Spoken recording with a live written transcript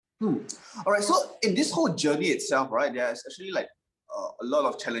Hmm. All right. So in this whole journey itself, right, there's actually like a lot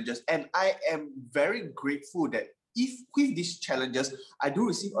of challenges, and I am very grateful that if with these challenges, I do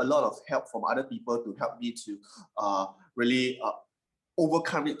receive a lot of help from other people to help me to really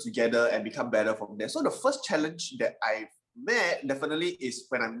overcome it together and become better from there. So the first challenge that I've met definitely is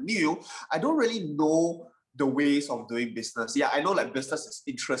when I'm new, I don't really know the ways of doing business. Yeah, I know like business is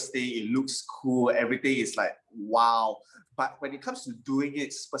interesting, it looks cool, everything is like wow. But when it comes to doing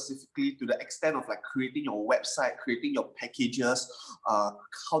it specifically to the extent of like creating your website, creating your packages,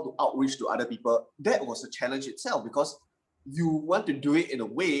 how to outreach to other people, that was a challenge itself because you want to do it in a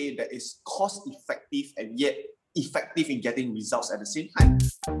way that is cost effective and yet effective in getting results at the same time.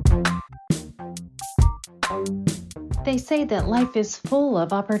 They say that life is full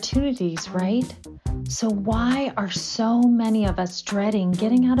of opportunities, right? So why are so many of us dreading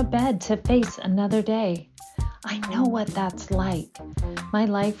getting out of bed to face another day? I know what that's like. My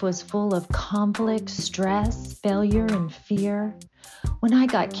life was full of conflict, stress, failure, and fear. When I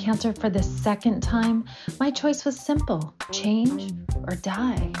got cancer for the second time, my choice was simple: change or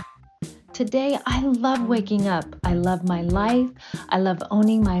die. Today, I love waking up. I love my life. I love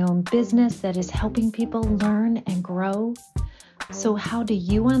owning my own business that is helping people learn and grow. So how do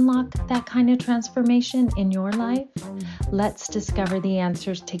you unlock that kind of transformation in your life? Let's discover the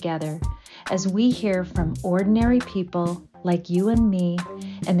answers together as we hear from ordinary people like you and me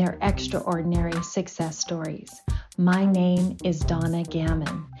and their extraordinary success stories. My name is Donna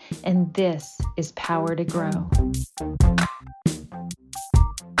Gammon, and this is Power to Grow.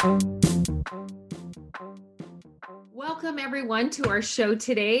 Welcome everyone to our show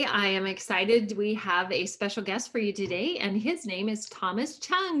today. I am excited. We have a special guest for you today, and his name is Thomas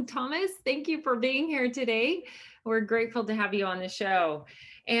Chung. Thomas, thank you for being here today. We're grateful to have you on the show.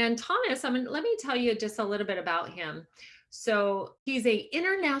 And Thomas, let me tell you just a little bit about him. So he's an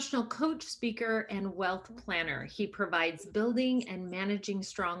international coach, speaker, and wealth planner. He provides building and managing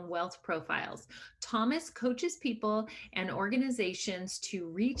strong wealth profiles. Thomas coaches people and organizations to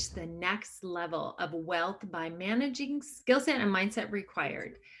reach the next level of wealth by managing skill set and mindset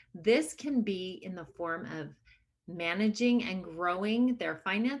required. This can be in the form of managing and growing their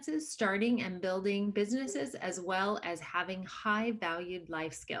finances, starting and building businesses, as well as having high valued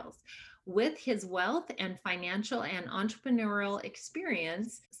life skills. With his wealth and financial and entrepreneurial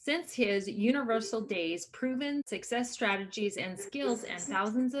experience since his universal days, proven success strategies and skills, and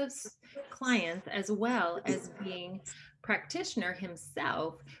thousands of clients, as well as being practitioner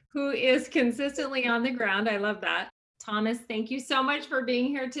himself who is consistently on the ground. I love that. Thomas, thank you so much for being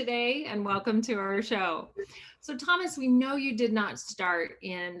here today and welcome to our show. So Thomas, we know you did not start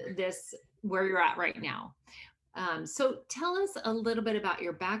in this where you're at right now. So tell us a little bit about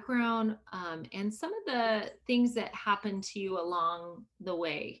your background and some of the things that happened to you along the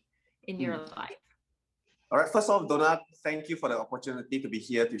way in your life. All right, first off, Donna, thank you for the opportunity to be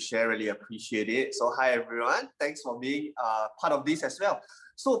here to share. Really appreciate it. So hi, everyone. Thanks for being part of this as well.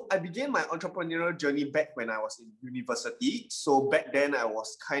 So I began my entrepreneurial journey back when I was in university. So back then I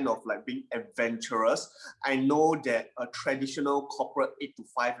was kind of like being adventurous. I know that a traditional corporate 8 to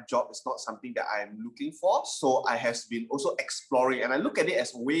 5 job is not something that I am looking for. So I have been also exploring, and I look at it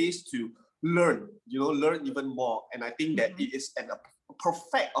as ways to learn even more. And I think that it is a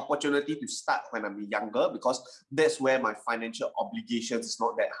perfect opportunity to start when I'm younger, because that's where my financial obligations is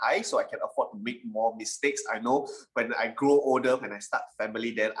not that high, so I can afford to make more mistakes. I know when I grow older, when I start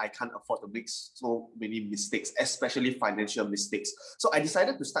family, then I can't afford to make so many mistakes, especially financial mistakes. So I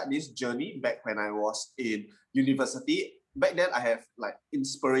decided to start this journey back when I was in university. Back then, I have like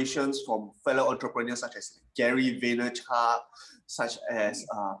inspirations from fellow entrepreneurs such as Gary Vaynerchuk, such as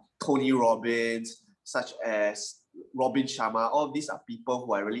Tony Robbins, such as Robin Sharma. All these are people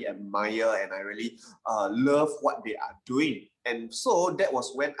who I really admire, and I really love what they are doing. And so that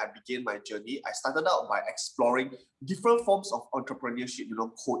was when I began my journey. I started out by exploring different forms of entrepreneurship,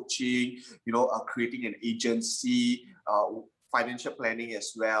 coaching, creating an agency, financial planning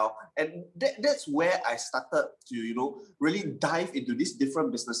as well. And that's where I started to, really dive into these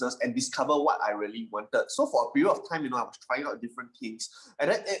different businesses and discover what I really wanted. So for a period of time, I was trying out different things.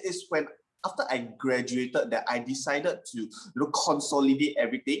 And then it is when after I graduated that I decided to consolidate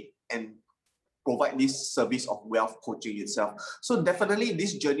everything and provide this service of wealth coaching itself. So definitely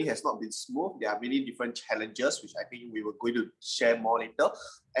this journey has not been smooth. There are many different challenges, which I think we were going to share more later.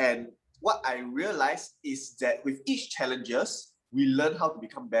 And what I realized is that with each challenges, we learn how to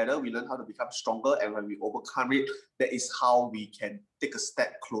become better, we learn how to become stronger, and when we overcome it, that is how we can take a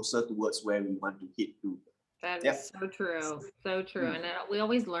step closer towards where we want to head to. That Yep. is so true. So true. Mm. And we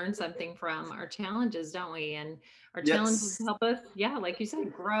always learn something from our challenges, don't we? And our challenges Yes. help us, yeah, like you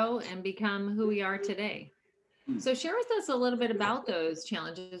said, grow and become who we are today. Mm. So share with us a little bit about those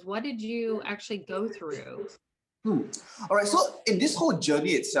challenges. What did you actually go through? Hmm. All right. So in this whole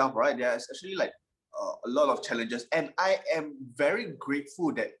journey itself, right, there's actually like a lot of challenges, and I am very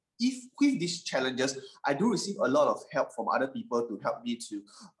grateful that if with these challenges, I do receive a lot of help from other people to help me to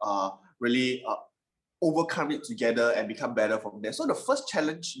really overcome it together and become better from there. So the first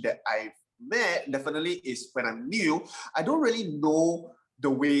challenge that I met definitely is when I'm new, I don't really know the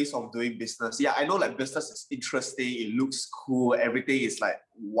ways of doing business. Yeah, I know like business is interesting, it looks cool, everything is like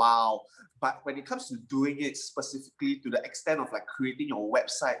wow. But when it comes to doing it specifically to the extent of like creating your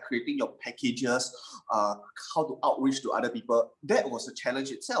website, creating your packages, how to outreach to other people, that was a challenge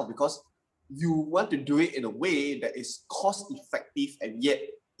itself because you want to do it in a way that is cost effective and yet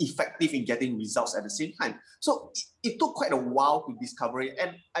effective in getting results at the same time. So it took quite a while to discover it.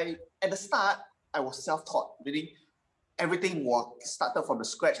 And I at the start, I was self-taught, meaning everything was started from the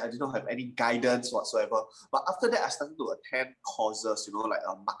scratch. I did not have any guidance whatsoever. But after that, I started to attend courses, like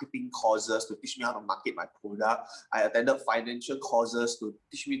marketing courses to teach me how to market my product. I attended financial courses to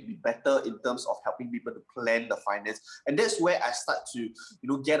teach me to be better in terms of helping people to plan the finance. And that's where I start to,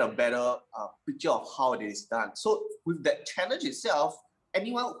 get a better picture of how it is done. So with that challenge itself,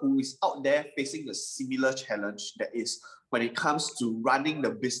 anyone who is out there facing a similar challenge, that is when it comes to running the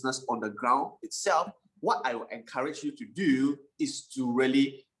business on the ground itself, what I would encourage you to do is to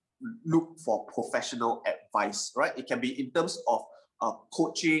really look for professional advice, right? It can be in terms of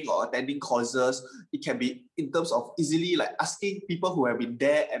coaching or attending courses. It can be in terms of easily like asking people who have been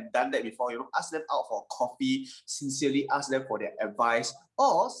there and done that before, ask them out for coffee, sincerely ask them for their advice,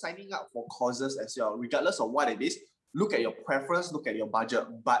 or signing up for courses as well, regardless of what it is. Look at your preference, look at your budget,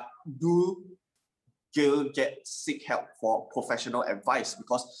 but do seek help for professional advice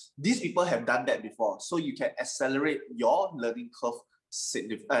because these people have done that before. So you can accelerate your learning curve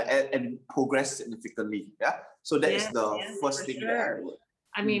and progress significantly. Yeah. So that is Yes, the yes, first for thing that I sure. would.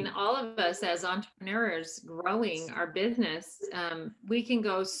 I mean, all of us as entrepreneurs growing our business, we can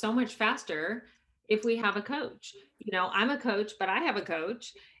go so much faster if we have a coach. I'm a coach, but I have a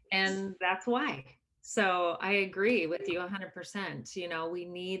coach, and that's why. So I agree with you 100%. We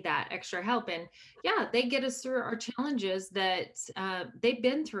need that extra help. And yeah, they get us through our challenges that they've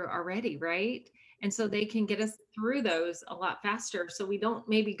been through already, right? And so they can get us through those a lot faster so we don't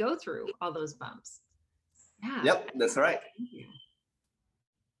maybe go through all those bumps. Yeah. Yep, that's right. Thank you.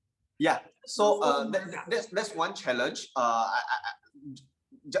 Yeah. Tell us So a little more about that's one challenge.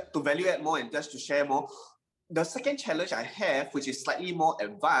 To value add more and just to share more. The second challenge I have, which is slightly more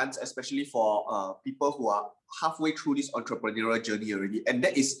advanced, especially for people who are halfway through this entrepreneurial journey already, and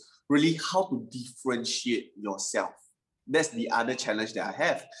that is really how to differentiate yourself. That's the other challenge that I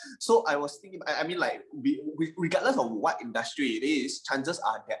have. So I was thinking, I mean, like, regardless of what industry it is, chances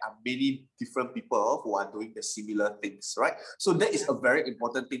are there are many different people who are doing the similar things, right? So that is a very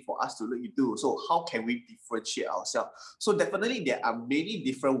important thing for us to look into. So how can we differentiate ourselves? So definitely there are many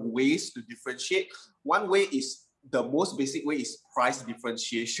different ways to differentiate. One way is the most basic way is price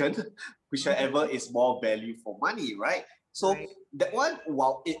differentiation, whichever is more value for money, right? So right. that one,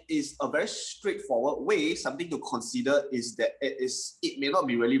 while it is a very straightforward way, something to consider is that it may not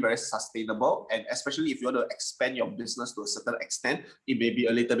be really very sustainable. And especially if you want to expand your business to a certain extent, it may be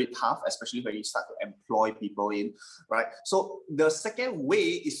a little bit tough, especially when you start to employ people in, right? So the second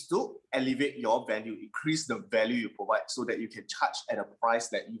way is to elevate your value, increase the value you provide so that you can charge at a price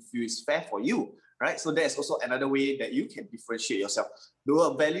that you feel is fair for you, right? So there's also another way that you can differentiate yourself.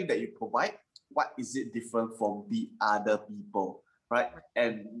 The value that you provide, what is it different from the other people, right?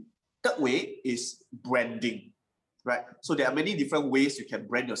 And third way is branding, right? So there are many different ways you can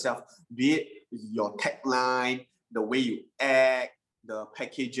brand yourself, be it your tagline, the way you act, the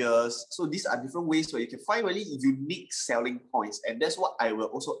packages. So these are different ways where you can find really unique selling points. And that's what I will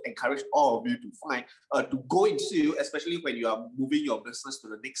also encourage all of you to find, to go into, especially when you are moving your business to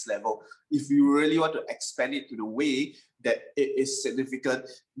the next level. If you really want to expand it to the way that it is significant,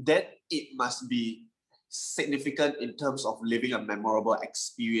 then it must be significant in terms of leaving a memorable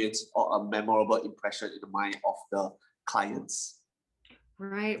experience or a memorable impression in the mind of the clients.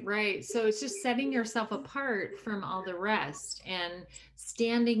 Right, right. So it's just setting yourself apart from all the rest and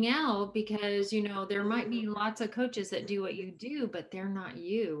standing out because, there might be lots of coaches that do what you do, but they're not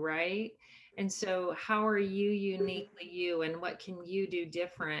you, right? And so how are you uniquely you and what can you do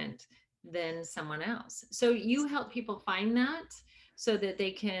different than someone else? So you help people find that so that they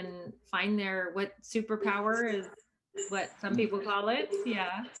can find their what superpower is what some people call it.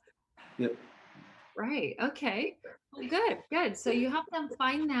 Yeah. Yep. Right. Okay. Well, good, good. So you help them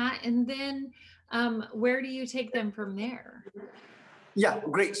find that, and then where do you take them from there? Yeah,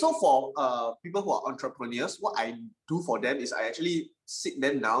 great. So for people who are entrepreneurs, what I do for them is I actually sit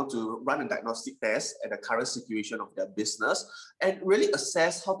them down to run a diagnostic test at the current situation of their business and really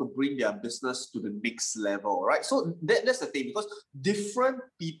assess how to bring their business to the next level, right? So that's the thing, because different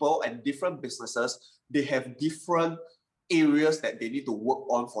people and different businesses, they have different areas that they need to work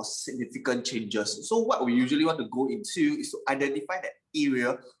on for significant changes. So what we usually want to go into is to identify that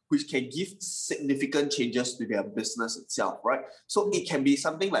area which can give significant changes to their business itself, right? So it can be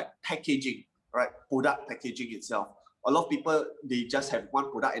something like packaging, right? Product packaging itself. A lot of people, they just have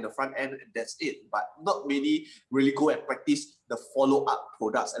one product in the front end and that's it. But not many really go and practice the follow-up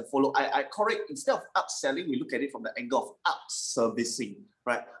products and I correct, instead of upselling, we look at it from the angle of up-servicing,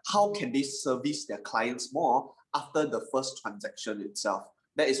 right? How can they service their clients more after the first transaction itself?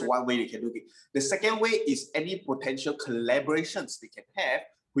 That is one way they can do it. The second way is any potential collaborations they can have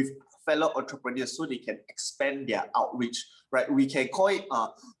with fellow entrepreneurs so they can expand their outreach, right? We can call it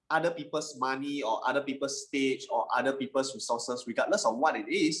other people's money or other people's stage or other people's resources, regardless of what it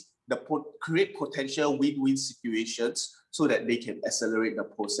is, create potential win-win situations so that they can accelerate the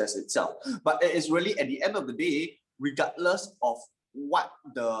process itself. But it is really, at the end of the day, regardless of what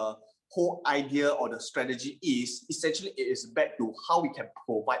the whole idea or the strategy is, essentially it is back to how we can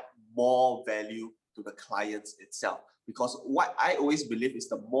provide more value to the clients itself. Because what I always believe is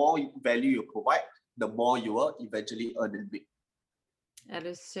the more value you provide, the more you will eventually earn and make. That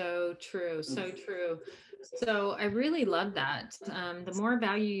is so true, so true. So I really love that. The more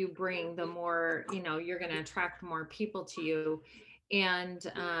value you bring, the more, you're going to attract more people to you. And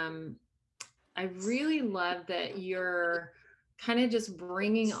I really love that you're kind of just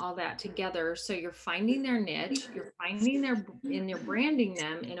bringing all that together. So you're finding their niche, you're finding and you're branding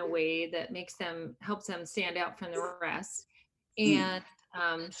them in a way that helps them stand out from the rest, and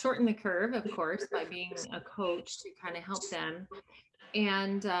shorten the curve, of course, by being a coach to kind of help them.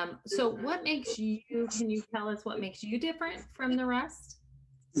 And so can you tell us what makes you different from the rest?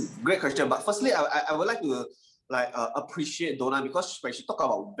 Great question. But firstly, I would like to appreciate Donna, because when she talk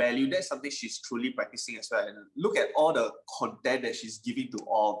about value, that's something she's truly practicing as well. And look at all the content that she's giving to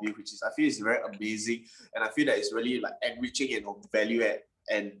all of you, which is, I feel, is very amazing. And I feel that it's really like enriching and value add.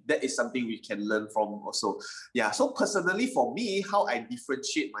 And that is something we can learn from also. Yeah. So personally, for me, how I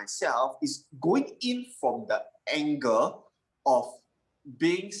differentiate myself is going in from the angle of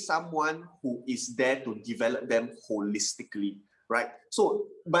being someone who is there to develop them holistically, right? So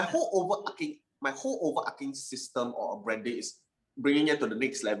my whole overarching system or branding is bringing it to the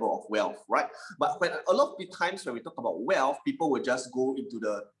next level of wealth, right? But when a lot of the times when we talk about wealth, people will just go into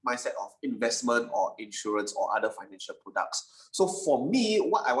the mindset of investment or insurance or other financial products. So for me,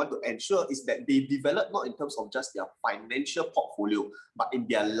 what I want to ensure is that they develop not in terms of just their financial portfolio, but in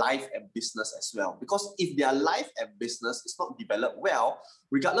their life and business as well. Because if their life and business is not developed well,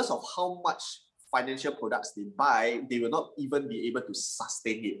 regardless of how much financial products they buy, they will not even be able to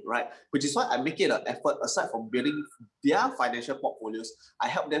sustain it, right? Which is why I make it an effort, aside from building their financial portfolios, I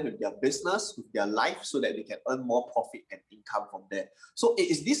help them with their business, with their life, so that they can earn more profit and income from there. So it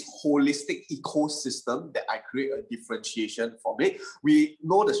is this holistic ecosystem that I create a differentiation from it. We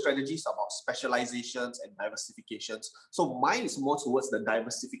know the strategies about specializations and diversifications. So mine is more towards the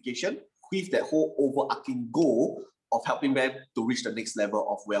diversification with that whole overarching goal of helping them to reach the next level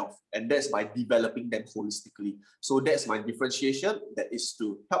of wealth. And that's by developing them holistically. So that's my differentiation, that is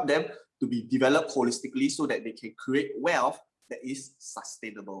to help them to be developed holistically so that they can create wealth that is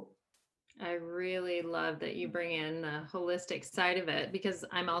sustainable. I really love that you bring in the holistic side of it, because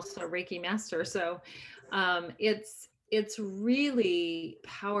I'm also a Reiki master. So it's really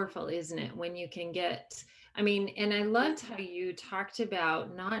powerful, isn't it? When you can and I loved how you talked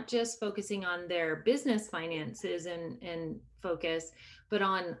about not just focusing on their business finances and focus, but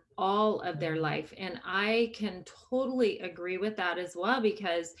on all of their life. And I can totally agree with that as well,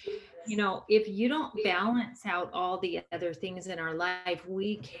 because, if you don't balance out all the other things in our life,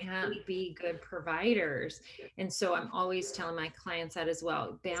 we can't be good providers. And so I'm always telling my clients that as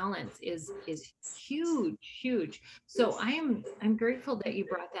well. Balance is huge, huge. So I'm grateful that you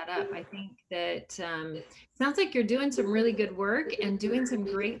brought that up. I think that sounds like you're doing some really good work and doing some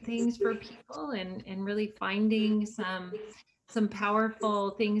great things for people, and really finding some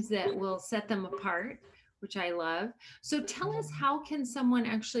powerful things that will set them apart, which I love. So tell us, how can someone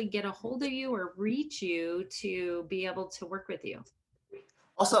actually get a hold of you or reach you to be able to work with you?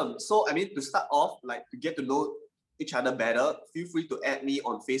 Awesome. So, to start off, to get to know each other better, feel free to add me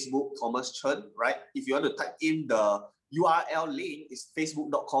on Facebook, Thomas Chen, right? If you want to type in the URL link, it's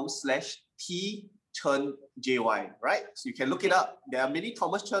facebook.com/THOMAS Chen JY, right? So you can look it up. There are many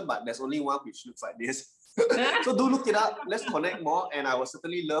Thomas Chen, but there's only one which looks like this. So do look it up. Let's connect more, and I will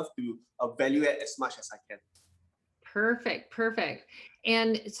certainly love to evaluate as much as I can. Perfect.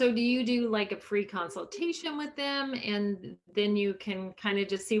 And so do you do like a free consultation with them, and then you can kind of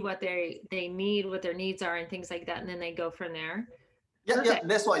just see what they need, what their needs are and things like that, and then they go from there? Yeah,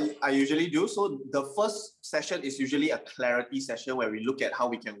 that's what I usually do. So the first session is usually a clarity session where we look at how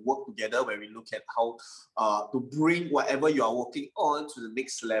we can work together, where we look at how to bring whatever you are working on to the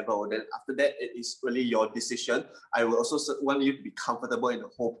next level. Then after that, it is really your decision. I will also want you to be comfortable in the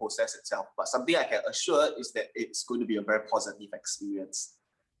whole process itself. But something I can assure is that it's going to be a very positive experience.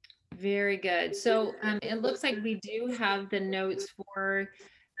 Very good. So it looks like we do have the notes for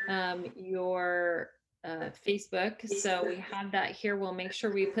your Facebook. So we have that here. We'll make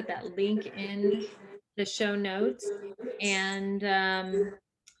sure we put that link in the show notes. And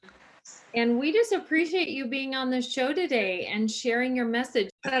we just appreciate you being on the show today and sharing your message.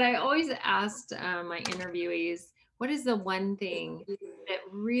 But I always asked my interviewees, what is the one thing that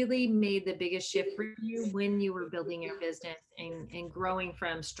really made the biggest shift for you when you were building your business and growing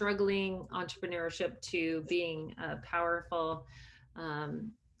from struggling entrepreneurship to being a powerful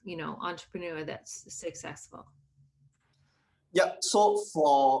entrepreneur that's successful? Yeah, so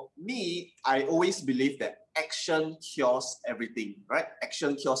for me, I always believe that action cures everything, right?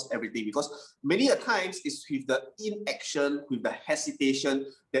 Action cures everything, because many a times it's with the inaction, with the hesitation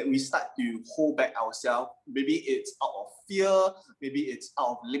that we start to hold back ourselves. Maybe it's out of fear, maybe it's out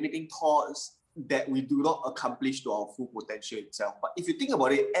of limiting thoughts that we do not accomplish to our full potential itself. But if you think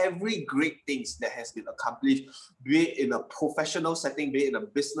about it, every great things that has been accomplished, be it in a professional setting, be it in a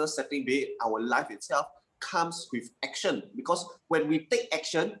business setting, be it our life itself, comes with action. Because when we take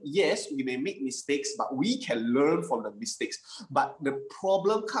action, yes, we may make mistakes, but we can learn from the mistakes. But the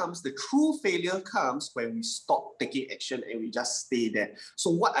problem comes, the true failure comes when we stop taking action and we just stay there.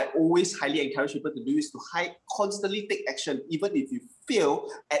 So what I always highly encourage people to do is to constantly take action. Even if you fail,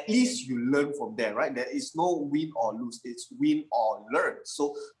 at least you learn from there, right? There is no win or lose, it's win or learn.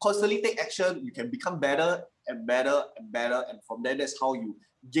 So constantly take action, you can become better and better and better. And from there, that's how you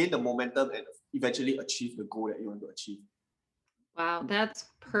gain the momentum and eventually achieve the goal that you want to achieve. Wow, that's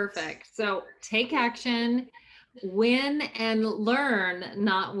perfect. So take action, win and learn,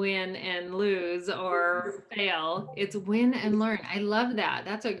 not win and lose or fail. It's win and learn. I love that.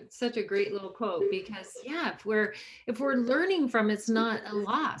 That's such a great little quote, because yeah, if we're learning from, it's not a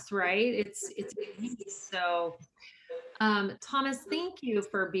loss, right? It's a gain. So Thomas, thank you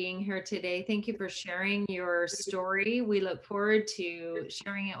for being here today. Thank you for sharing your story. We look forward to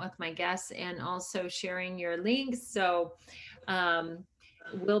sharing it with my guests and also sharing your links. So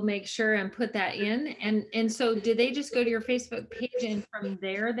we'll make sure and put that in. And so did they just go to your Facebook page and from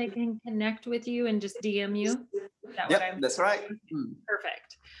there they can connect with you and just DM you? That's right.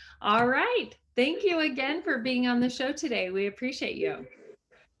 Perfect. All right. Thank you again for being on the show today. We appreciate you.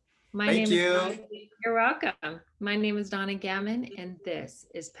 Thank you. You're welcome. My name is Donna Gammon, and this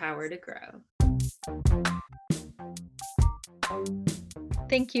is Power to Grow.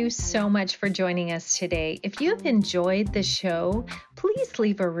 Thank you so much for joining us today. If you've enjoyed the show, please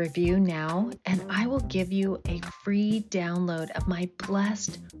leave a review now, and I will give you a free download of my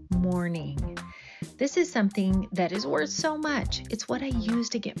Blessed Morning. This is something that is worth so much. It's what I use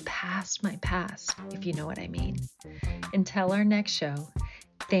to get past my past, if you know what I mean. Until our next show,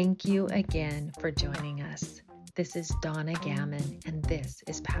 thank you again for joining us. This is Donna Gammon, and this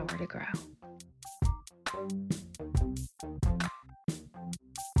is Power to Grow.